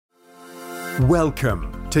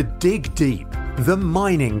Welcome to Dig Deep, the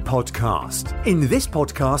mining podcast. In this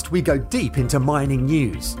podcast, we go deep into mining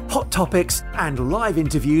news, hot topics, and live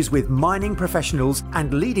interviews with mining professionals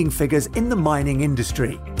and leading figures in the mining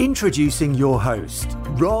industry. Introducing your host,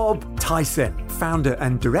 Rob Tyson, founder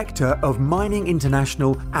and director of Mining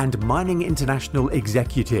International and Mining International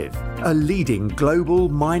Executive, a leading global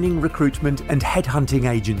mining recruitment and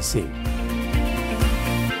headhunting agency.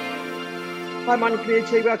 Hi, mining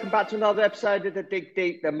community. Welcome back to another episode of the Dig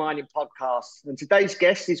Deep, the mining podcast. And today's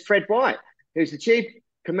guest is Fred White, who's the Chief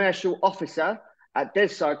Commercial Officer at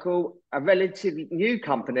DesCycle, a relatively new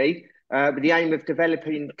company with the aim of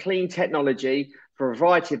developing clean technology for a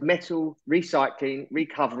variety of metal recycling,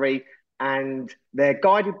 recovery, and they're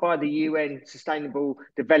guided by the UN Sustainable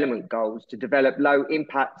Development Goals to develop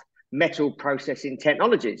low-impact metal processing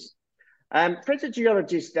technologies. Fred's a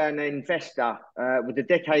geologist and an investor with a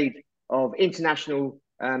decade of international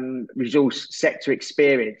resource sector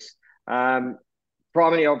experience.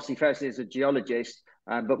 Primarily, obviously, firstly as a geologist,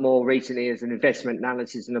 but more recently as an investment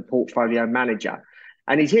analysis and a portfolio manager.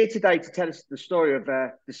 And he's here today to tell us the story of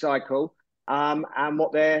DesCycle and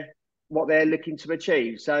what they're looking to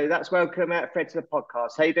achieve. So that's welcome, Fred, to the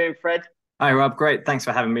podcast. How you doing, Fred? Hi, Rob. Great. Thanks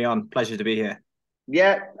for having me on. Pleasure to be here.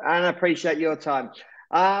 Yeah, and I appreciate your time.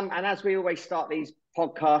 And as we always start these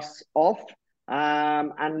podcasts off,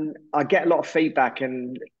 and I get a lot of feedback,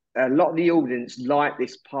 and a lot of the audience like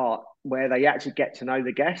this part where they actually get to know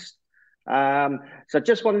the guest. So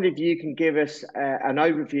just wondered if you can give us an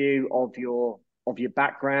overview of your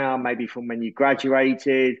background, maybe from when you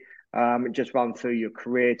graduated, and just run through your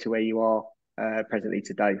career to where you are presently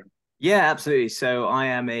today. Yeah, absolutely. So I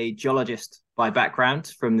am a geologist by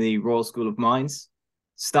background from the Royal School of Mines.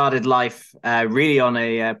 Started life really on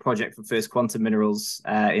a project for First Quantum Minerals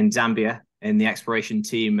in Zambia, in the exploration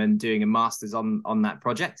team, and doing a master's on that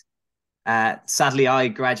project. Sadly, I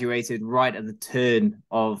graduated right at the turn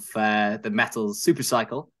of the metals super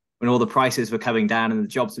cycle when all the prices were coming down and the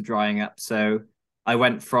jobs were drying up. So I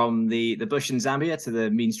went from the bush in Zambia to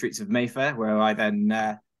the mean streets of Mayfair, where I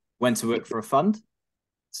then went to work for a fund.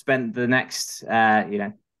 Spent the next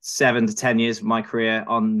 7 to 10 years of my career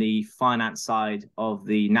on the finance side of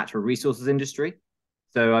the natural resources industry.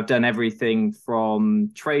 So I've done everything from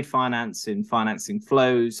trade finance and financing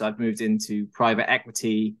flows. I've moved into private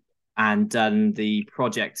equity and done the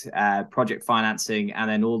project financing, and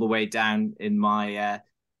then all the way down in my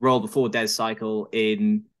role before DesCycle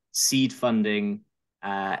in seed funding,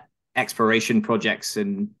 exploration projects,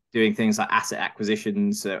 and doing things like asset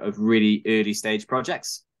acquisitions of really early stage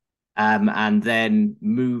projects. And then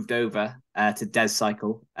moved over to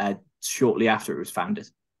DesCycle shortly after it was founded.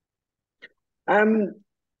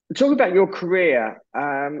 Talk about your career.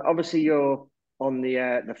 Obviously, you're on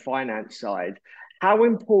the finance side. How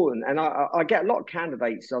important? And I get a lot of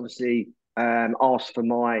candidates, obviously, ask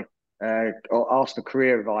for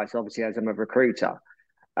career advice. Obviously, as I'm a recruiter,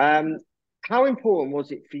 how important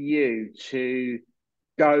was it for you to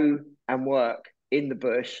go and work in the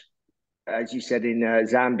bush, as you said, in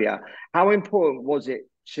Zambia? How important was it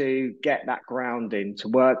to get that grounding, to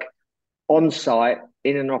work on site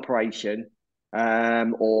in an operation,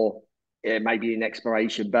 or maybe in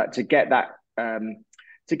exploration, but to get that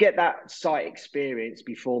site experience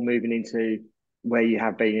before moving into where you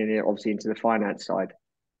have been, obviously into the finance side?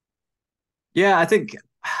 Yeah, I think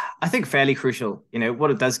fairly crucial.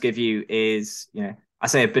 What it does give you is, I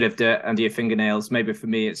say a bit of dirt under your fingernails. Maybe for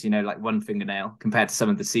me, it's, like one fingernail compared to some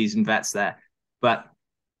of the seasoned vets there. But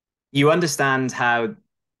you understand how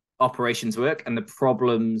operations work and the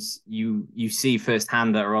problems you see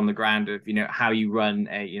firsthand that are on the ground of, how you run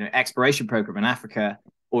a, exploration program in Africa,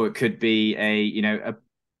 or it could be a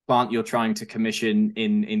plant you're trying to commission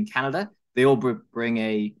in Canada. They all bring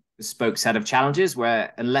a bespoke set of challenges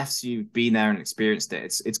where, unless you've been there and experienced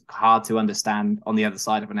it, it's hard to understand on the other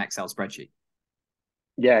side of an Excel spreadsheet.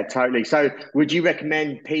 Yeah, totally. So would you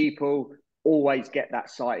recommend people always get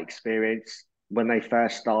that site experience when they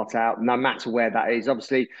first start out, no matter where that is?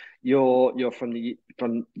 Obviously, you're from the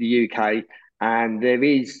UK, and there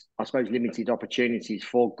is, I suppose, limited opportunities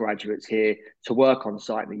for graduates here to work on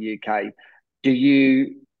site in the UK. Do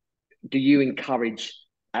you encourage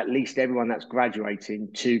at least everyone that's graduating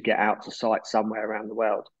to get out to site somewhere around the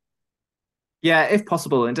world? Yeah, if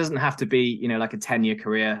possible. It doesn't have to be, like a 10-year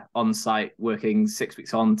career on site working 6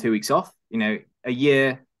 weeks on, 2 weeks off. A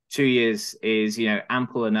year, 2 years is,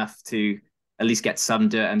 ample enough to at least get some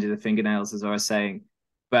dirt under the fingernails, as I was saying.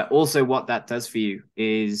 But also what that does for you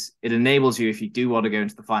is it enables you, if you do want to go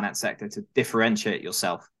into the finance sector, to differentiate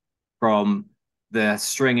yourself from the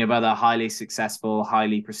string of other highly successful,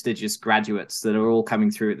 highly prestigious graduates that are all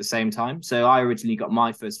coming through at the same time. So I originally got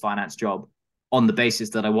my first finance job on the basis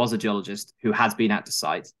that I was a geologist who has been out to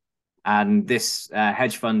site. And this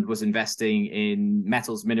hedge fund was investing in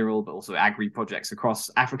metals, mineral, but also agri projects across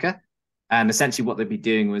Africa. And essentially what they'd be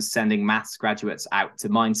doing was sending maths graduates out to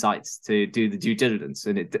mine sites to do the due diligence.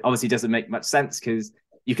 And it obviously doesn't make much sense because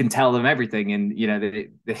you can tell them everything and,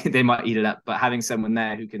 they might eat it up. But having someone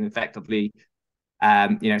there who can effectively,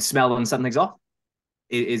 smell when something's off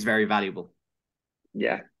is very valuable.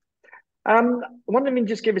 Yeah. I wonder if you can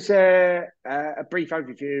just give us a brief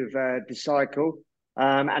overview of DEScycle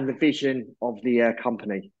and the vision of the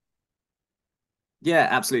company. Yeah,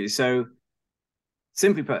 absolutely. So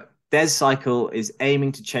simply put, DEScycle is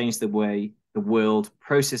aiming to change the way the world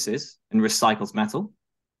processes and recycles metal.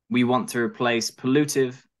 We want to replace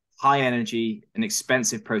pollutive, high energy and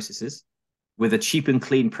expensive processes with a cheap and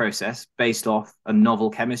clean process based off a novel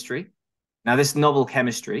chemistry. Now, this novel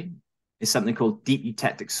chemistry is something called deep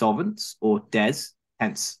eutectic solvents, or DES,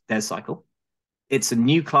 hence DEScycle. It's a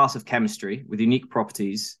new class of chemistry with unique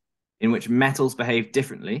properties in which metals behave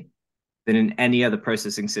differently than in any other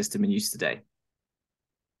processing system in use today.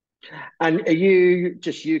 And are you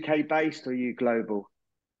just UK based or are you global?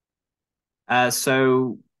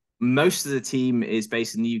 So most of the team is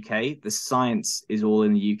based in the UK. The science is all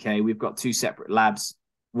in the UK. We've got two separate labs,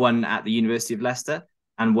 one at the University of Leicester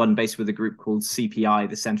and one based with a group called CPI,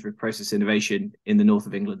 the Centre of Process Innovation in the north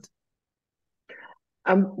of England.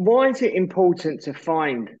 Why is it important to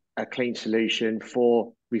find a clean solution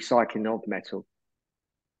for recycling of metal?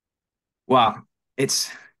 Well,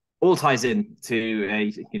 it's all ties in to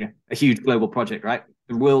a huge global project, right?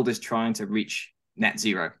 The world is trying to reach net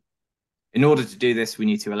zero. In order to do this, we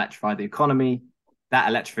need to electrify the economy. That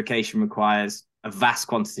electrification requires a vast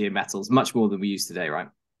quantity of metals, much more than we use today, right?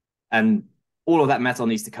 And all of that metal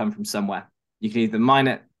needs to come from somewhere. You can either mine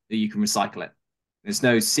it or you can recycle it. There's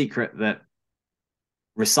no secret that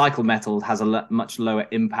recycled metal has a much lower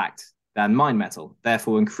impact than mined metal.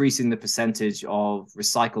 Therefore, increasing the percentage of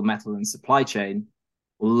recycled metal in supply chain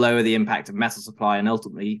will lower the impact of metal supply and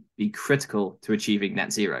ultimately be critical to achieving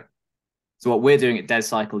net zero. So what we're doing at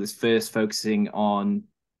DEScycle is first focusing on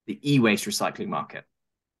the e-waste recycling market.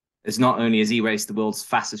 As not only is e-waste the world's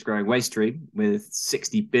fastest growing waste stream with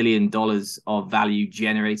 $60 billion of value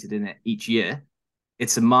generated in it each year,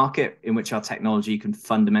 it's a market in which our technology can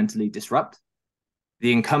fundamentally disrupt.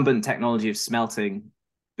 The incumbent technology of smelting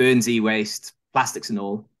burns e-waste, plastics and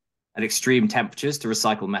all, at extreme temperatures to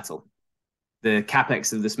recycle metal. The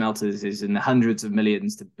capex of the smelters is in the hundreds of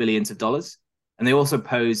millions to billions of dollars. And they also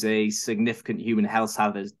pose a significant human health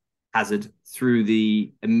hazard through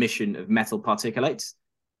the emission of metal particulates.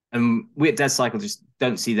 And we at DEScycle just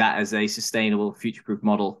don't see that as a sustainable, future-proof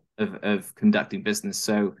model of conducting business.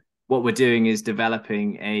 So what we're doing is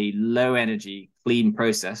developing a low-energy, clean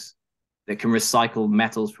process that can recycle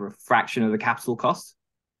metals for a fraction of the capital cost.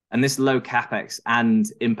 And this low capex and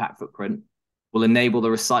impact footprint will enable the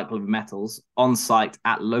recycle of metals on site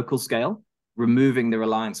at local scale, removing the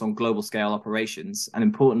reliance on global scale operations, and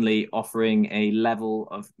importantly, offering a level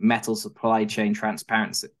of metal supply chain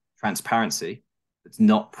transparency that's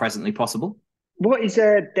not presently possible. What is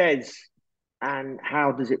a DES and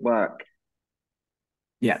how does it work?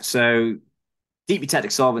 Yeah, so deep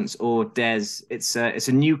eutectic solvents, or DES, it's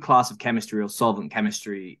a new class of chemistry or solvent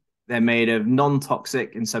chemistry. They're made of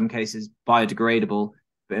non-toxic, in some cases biodegradable,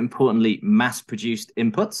 but importantly, mass-produced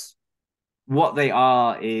inputs. What they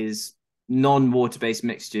are is non-water-based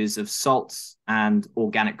mixtures of salts and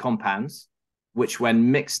organic compounds, which when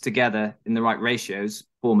mixed together in the right ratios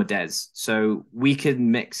form a DES. So we can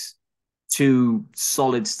mix two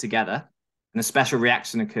solids together and a special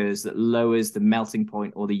reaction occurs that lowers the melting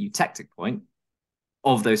point or the eutectic point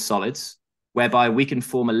of those solids, whereby we can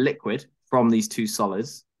form a liquid from these two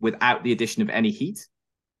solids without the addition of any heat.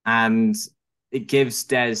 And it gives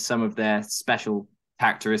DES some of their special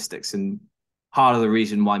characteristics and part of the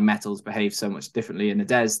reason why metals behave so much differently in a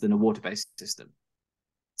DES than a water-based system.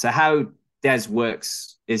 So how DES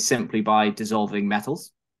works is simply by dissolving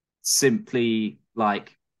metals, simply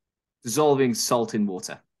like dissolving salt in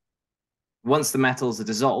water. Once the metals are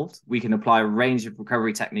dissolved, we can apply a range of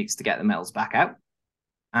recovery techniques to get the metals back out.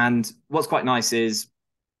 And what's quite nice is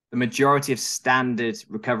the majority of standard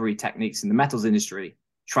recovery techniques in the metals industry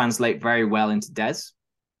translate very well into DES.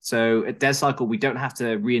 So at DEScycle, we don't have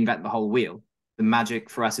to reinvent the whole wheel. The magic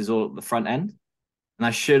for us is all at the front end. And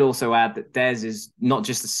I should also add that DES is not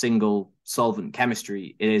just a single solvent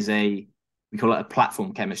chemistry. It is we call it a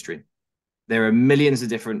platform chemistry. There are millions of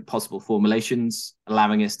different possible formulations,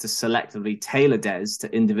 allowing us to selectively tailor DES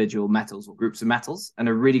to individual metals or groups of metals. And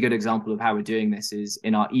a really good example of how we're doing this is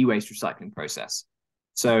in our e-waste recycling process.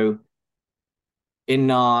 So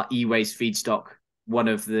in our e-waste feedstock, one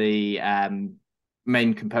of the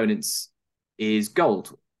main components is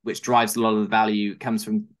gold, which drives a lot of the value. It comes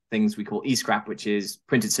from things we call e-scrap, which is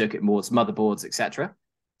printed circuit boards, motherboards, etc.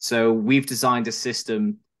 So we've designed a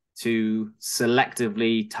system to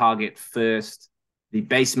selectively target first the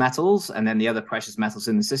base metals and then the other precious metals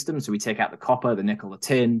in the system. So we take out the copper, the nickel, the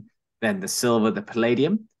tin, then the silver, the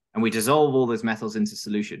palladium, and we dissolve all those metals into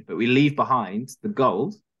solution. But we leave behind the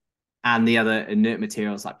gold and the other inert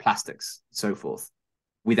materials like plastics, so forth.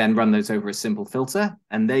 We then run those over a simple filter,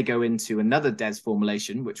 and they go into another DES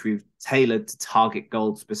formulation, which we've tailored to target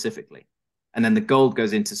gold specifically. And then the gold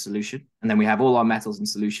goes into solution, and then we have all our metals in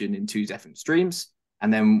solution in 2 different streams,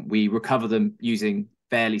 and then we recover them using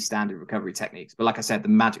fairly standard recovery techniques. But like I said, the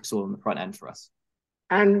magic's all on the front end for us.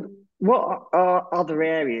 And what are other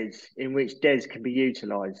areas in which DES can be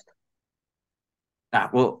utilised?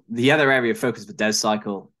 Well, the other area of focus for DES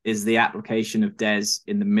Cycle is the application of DES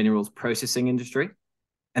in the minerals processing industry.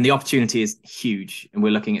 And the opportunity is huge, and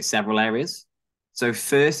we're looking at several areas. So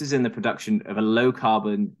first is in the production of a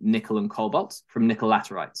low-carbon nickel and cobalt from nickel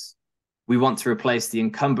laterites. We want to replace the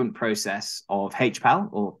incumbent process of HPAL,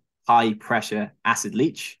 or high-pressure acid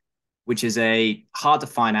leach, which is a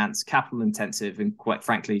hard-to-finance, capital-intensive, and quite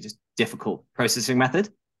frankly, just difficult processing method.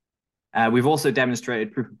 We've also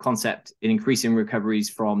demonstrated proof of concept in increasing recoveries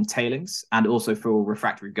from tailings and also for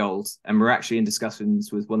refractory gold. And we're actually in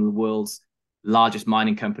discussions with one of the world's largest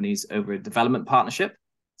mining companies over a development partnership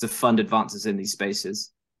to fund advances in these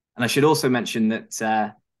spaces. And I should also mention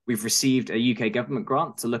that we've received a UK government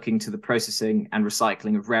grant to look into the processing and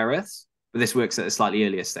recycling of rare earths, but this works at a slightly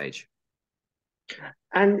earlier stage.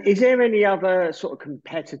 And is there any other sort of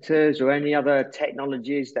competitors or any other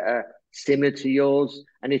technologies that are similar to yours?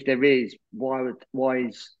 And if there is, why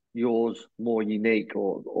is yours more unique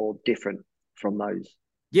or different from those?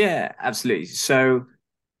 Yeah, absolutely. So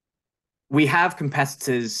we have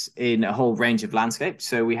competitors in a whole range of landscapes.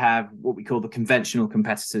 So we have what we call the conventional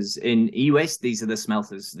competitors in e-waste. These are the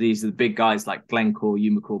smelters. These are the big guys like Glencore,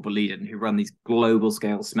 Umicore, Boliden, who run these global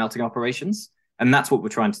scale smelting operations. And that's what we're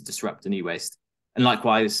trying to disrupt in e-waste. And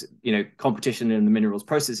likewise, competition in the minerals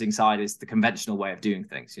processing side is the conventional way of doing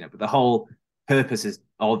things, but the whole purpose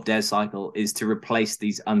of DES Cycle is to replace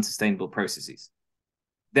these unsustainable processes.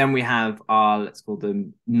 Then we have our, let's call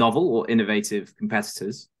them novel or innovative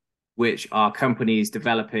competitors, which are companies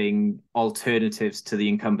developing alternatives to the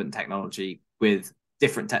incumbent technology with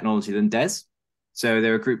different technology than DES. So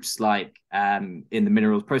there are groups like in the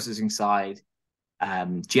minerals processing side,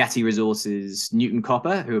 Jetty Resources, Newton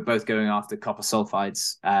Copper, who are both going after copper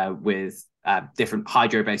sulfides with different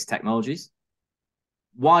hydro-based technologies.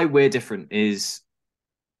 Why we're different is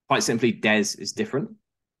quite simply DES is different.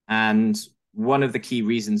 And one of the key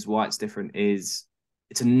reasons why it's different is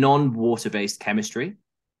it's a non-water-based chemistry.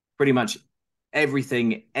 Pretty much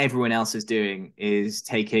everything everyone else is doing is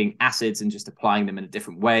taking acids and just applying them in a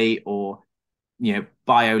different way, or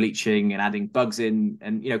bio-leaching and adding bugs in.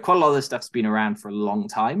 And quite a lot of this stuff's been around for a long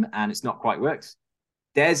time and it's not quite worked.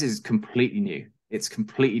 DES is completely new. It's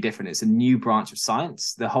completely different. It's a new branch of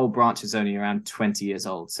science. The whole branch is only around 20 years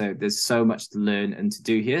old. So there's so much to learn and to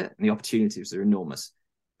do here, and the opportunities are enormous.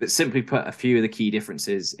 But simply put, a few of the key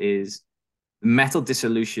differences is the metal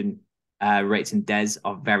dissolution rates in DES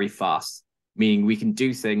are very fast, meaning we can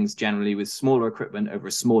do things generally with smaller equipment over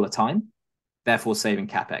a smaller time, therefore saving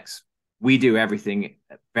capex. We do everything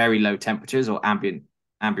at very low temperatures or ambient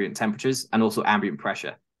temperatures and also ambient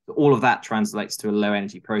pressure. So all of that translates to a low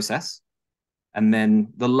energy process. And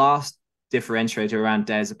then the last differentiator around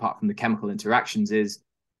DES, apart from the chemical interactions, is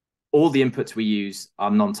all the inputs we use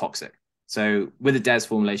are non-toxic. So with a DES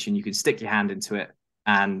formulation, you can stick your hand into it,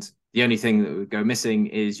 and the only thing that would go missing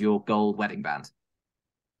is your gold wedding band.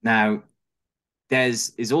 Now,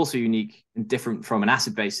 DES is also unique and different from an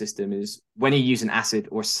acid-based system is when you use an acid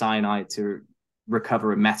or cyanide to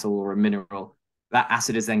recover a metal or a mineral, that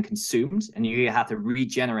acid is then consumed, and you either have to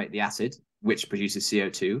regenerate the acid, which produces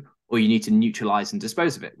CO2, or you need to neutralize and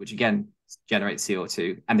dispose of it, which again generates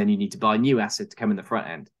CO2, and then you need to buy new acid to come in the front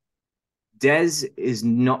end. DES is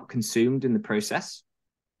not consumed in the process.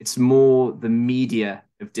 It's more the media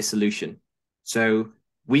of dissolution. So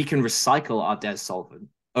we can recycle our DES solvent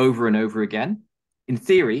over and over again. In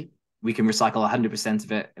theory, we can recycle 100%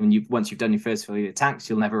 of it. And once you've done your first fill of your tanks,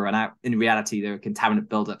 you'll never run out. In reality, there are contaminant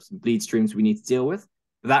buildups and bleed streams we need to deal with.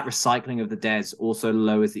 But that recycling of the DES also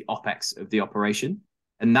lowers the OPEX of the operation.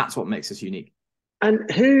 And that's what makes us unique.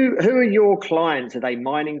 And who are your clients? Are they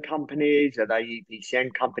mining companies? Are they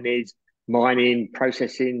EPCM companies, mining,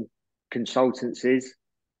 processing consultancies?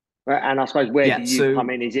 And I suppose where do Yeah, you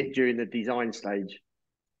come in? Is it during the design stage?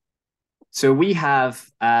 so we have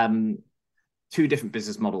two different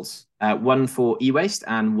business models, one for e-waste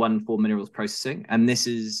and one for minerals processing. And this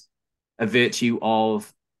is a virtue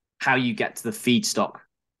of how you get to the feedstock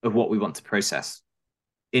of what we want to process.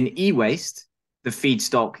 In e-waste, the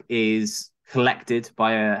feedstock is collected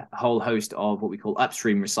by a whole host of what we call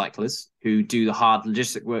upstream recyclers who do the hard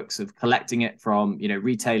logistic works of collecting it from,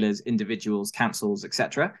 retailers, individuals, councils,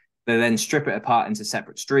 etc. They then strip it apart into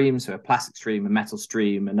separate streams, so a plastic stream, a metal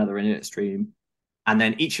stream, another inert stream, and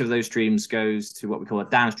then each of those streams goes to what we call a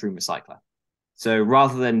downstream recycler. So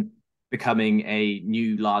rather than becoming a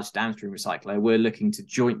new large downstream recycler, we're looking to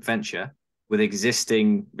joint venture with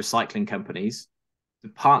existing recycling companies to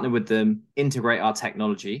partner with them, integrate our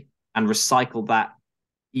technology, and recycle that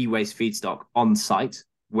e-waste feedstock on site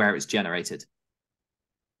where it's generated.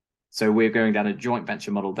 So we're going down a joint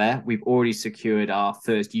venture model there. We've already secured our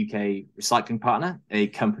first UK recycling partner, a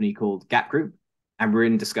company called Gap Group, and we're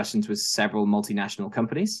in discussions with several multinational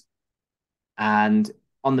companies. And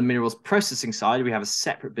on the minerals processing side, we have a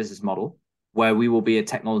separate business model where we will be a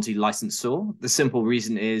technology licensor. The simple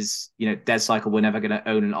reason is, DeadCycle, we're never going to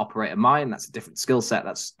own and operate a mine. That's a different skill set.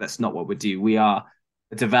 That's not what we do. We are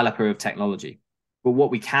a developer of technology. But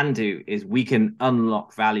what we can do is we can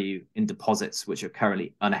unlock value in deposits which are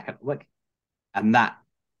currently uneconomic, and that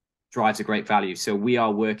drives a great value. So we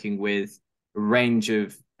are working with a range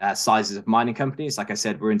of sizes of mining companies. Like I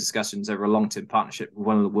said, we're in discussions over a long-term partnership with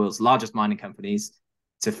one of the world's largest mining companies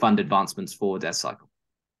to fund advancements for DeadCycle.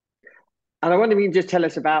 And I wonder if you can just tell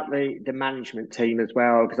us about the management team as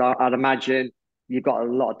well, because I'd imagine you've got a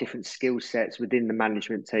lot of different skill sets within the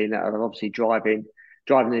management team that are obviously driving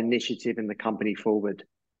the initiative and the company forward.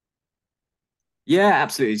 Yeah,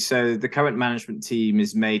 absolutely. So the current management team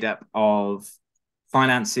is made up of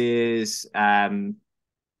financiers,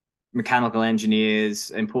 mechanical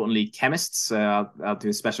engineers, importantly, chemists. I'll do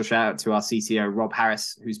a special shout out to our CTO, Rob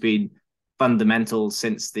Harris, who's been fundamental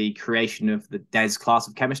since the creation of the DES class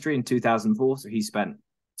of chemistry in 2004. So he spent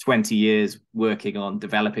 20 years working on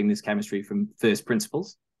developing this chemistry from first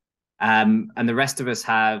principles. And the rest of us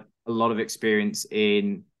have a lot of experience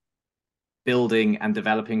in building and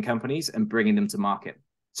developing companies and bringing them to market.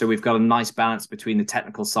 So we've got a nice balance between the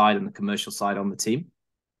technical side and the commercial side on the team.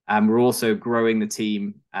 We're also growing the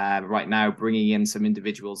team right now, bringing in some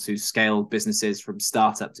individuals who scale businesses from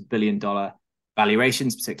startup to billion-dollar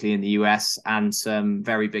valuations, particularly in the US, and some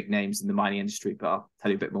very big names in the mining industry. But I'll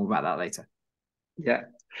tell you a bit more about that later. Yeah.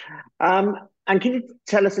 And can you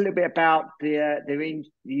tell us a little bit about the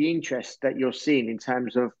interest that you're seeing in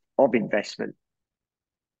terms of investment?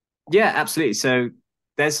 Yeah, absolutely. So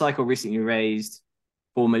DeadCycle recently raised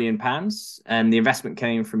 £4 million, and the investment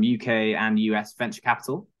came from UK and US venture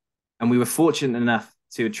capital. And we were fortunate enough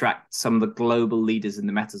to attract some of the global leaders in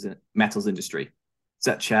the metals industry,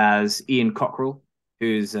 such as Ian Cockrell,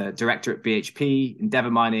 who's a director at BHP,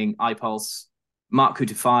 Endeavour Mining, iPulse, Mark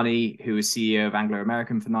Cutifani, who was CEO of Anglo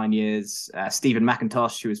American for 9 years, Stephen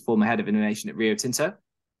McIntosh, who was former head of innovation at Rio Tinto.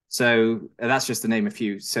 So that's just to name a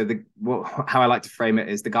few. So how I like to frame it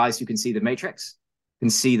is the guys who can see the matrix can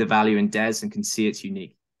see the value in DES and can see it's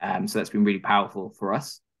unique. So that's been really powerful for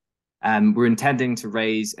us. We're intending to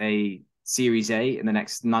raise a Series A in the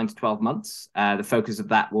next 9 to 12 months. The focus of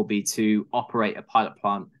that will be to operate a pilot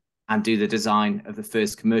plant and do the design of the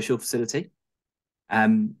first commercial facility.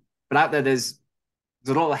 But out there's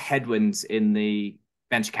a lot of headwinds in the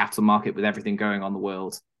venture capital market with everything going on in the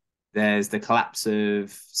world. There's the collapse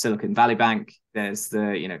of Silicon Valley Bank. There's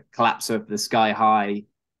the collapse of the sky high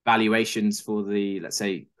valuations for the, let's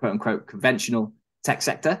say, quote unquote, conventional tech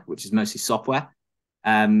sector, which is mostly software.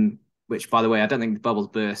 Which, by the way, I don't think the bubble's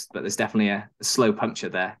burst, but there's definitely a slow puncture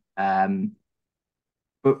there.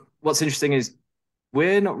 But what's interesting is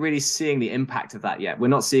we're not really seeing the impact of that yet. We're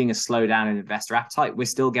not seeing a slowdown in investor appetite. We're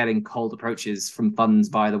still getting cold approaches from funds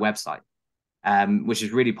via the website, which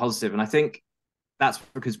is really positive. And I think that's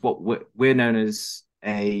because what we're known as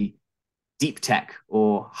a deep tech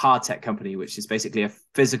or hard tech company, which is basically a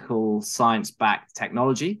physical science-backed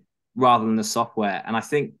technology rather than the software. And I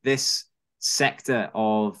think this sector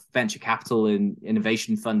of venture capital and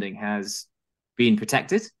innovation funding has been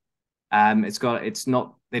protected.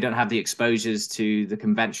 They don't have the exposures to the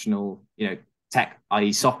conventional, tech,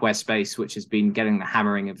 i.e. software space, which has been getting the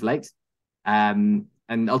hammering of late. And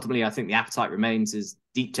ultimately, I think the appetite remains as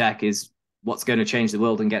deep tech is what's going to change the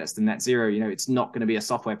world and get us to net zero. It's not going to be a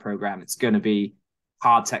software program. It's going to be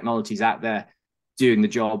hard technologies out there doing the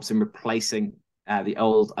jobs and replacing the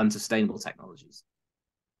old unsustainable technologies.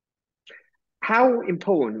 How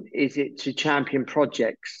important is it to champion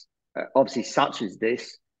projects, obviously such as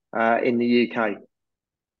this, in the UK?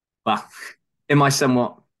 Well, in my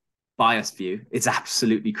somewhat biased view, it's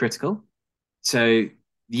absolutely critical. So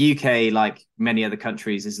the UK, like many other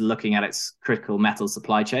countries, is looking at its critical metal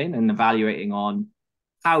supply chain and evaluating on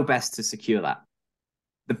how best to secure that.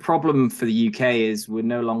 The problem for the UK is we're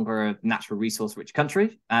no longer a natural resource rich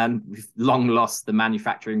country, and we've long lost the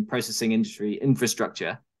manufacturing processing industry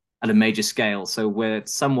infrastructure at a major scale. So we're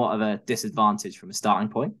somewhat of a disadvantage from a starting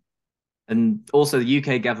point. And also the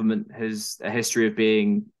UK government has a history of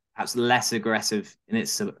being perhaps less aggressive in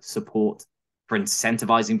its support for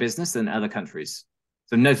incentivizing business than other countries.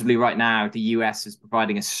 So notably right now, the US is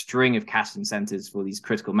providing a string of cash incentives for these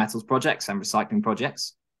critical metals projects and recycling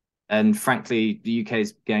projects. And frankly, the UK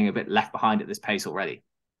is getting a bit left behind at this pace already.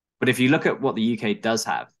 But if you look at what the UK does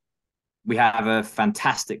have, we have a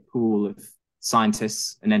fantastic pool of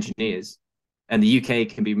scientists and engineers, and the UK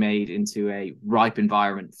can be made into a ripe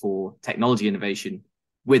environment for technology innovation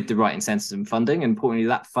with the right incentives and funding. And importantly,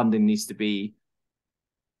 that funding needs to be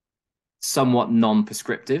somewhat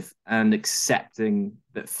non-prescriptive and accepting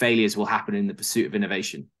that failures will happen in the pursuit of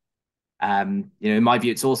innovation. In my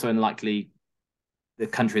view, it's also unlikely the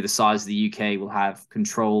country the size of the UK will have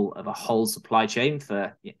control of a whole supply chain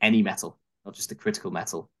for any metal, not just a critical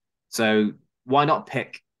metal. So why not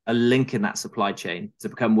pick a link in that supply chain to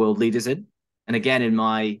become world leaders in? And again, in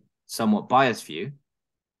my somewhat biased view,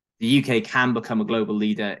 the UK can become a global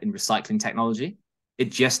leader in recycling technology.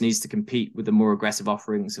 It just needs to compete with the more aggressive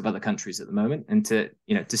offerings of other countries at the moment, and to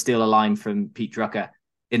steal a line from Pete Drucker,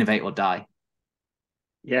 innovate or die.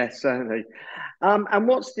 Yes, certainly. And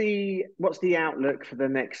what's the outlook for the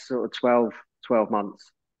next sort of 12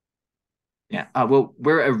 months? Yeah, well,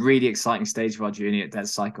 we're at a really exciting stage of our journey at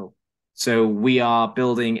DesCycle. So we are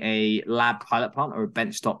building a lab pilot plant, or a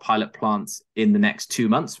benchtop pilot plant, in the next 2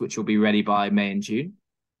 months, which will be ready by May and June.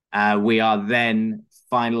 We are then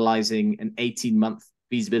finalizing an 18-month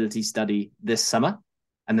feasibility study this summer.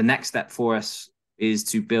 And the next step for us is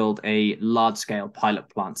to build a large-scale pilot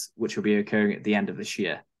plant, which will be occurring at the end of this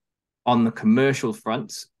year. On the commercial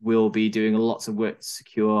front, we'll be doing lots of work to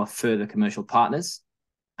secure further commercial partners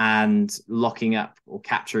and locking up or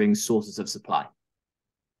capturing sources of supply.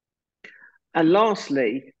 And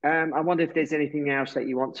lastly, I wonder if there's anything else that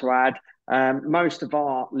you want to add. Most of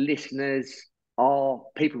our listeners are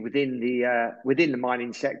people within the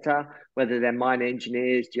mining sector, whether they're mine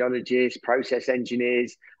engineers, geologists, process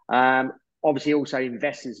engineers. Obviously, also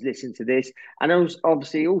investors listen to this, and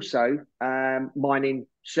obviously also mining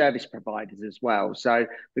service providers as well. So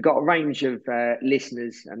we've got a range of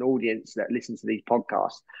listeners and audience that listen to these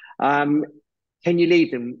podcasts. Can you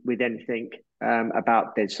leave them with anything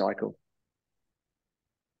about DesCycle?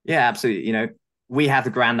 Yeah, absolutely. We have the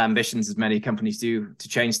grand ambitions, as many companies do, to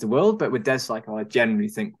change the world. But with DesCycle, I generally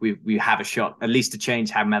think we have a shot, at least, to change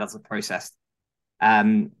how metals are processed.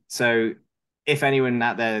 So if anyone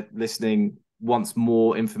out there listening wants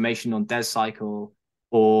more information on DesCycle,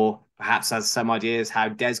 or perhaps has some ideas how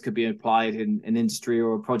Des could be applied in an industry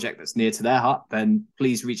or a project that's near to their heart, then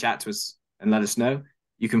please reach out to us and let us know.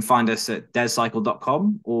 You can find us at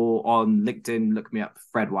descycle.com, or on LinkedIn, look me up,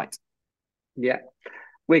 Fred White. Yeah.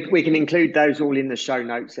 We can include those all in the show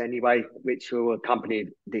notes anyway, which will accompany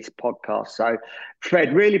this podcast. So,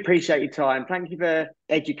 Fred, really appreciate your time. Thank you for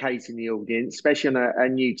educating the audience, especially on a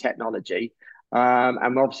new technology.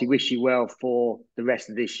 And we obviously wish you well for the rest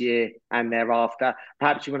of this year and thereafter.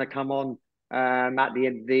 Perhaps you want to come on at the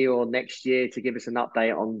end of the year or next year to give us an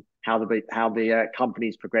update on how the company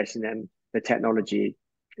is progressing and the technology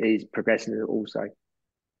is progressing also.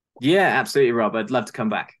 Yeah, absolutely, Rob. I'd love to come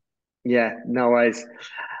back. Yeah, no worries.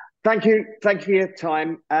 Thank you for your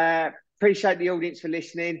time. Appreciate the audience for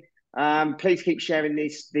listening. Please keep sharing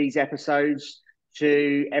these episodes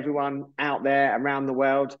to everyone out there around the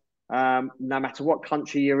world, no matter what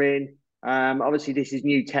country you're in. Obviously, this is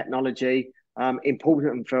new technology,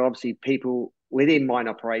 important for obviously people within mine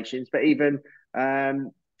operations, but even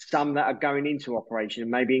some that are going into operation,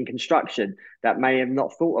 maybe in construction, that may have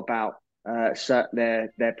not thought about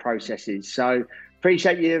their processes. So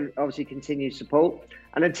appreciate your obviously continued support.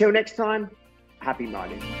 And until next time, happy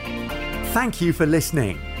mining. Thank you for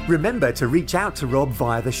listening. Remember to reach out to Rob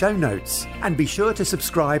via the show notes, and be sure to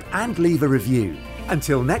subscribe and leave a review.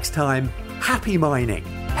 Until next time, happy mining,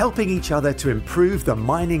 helping each other to improve the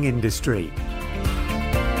mining industry.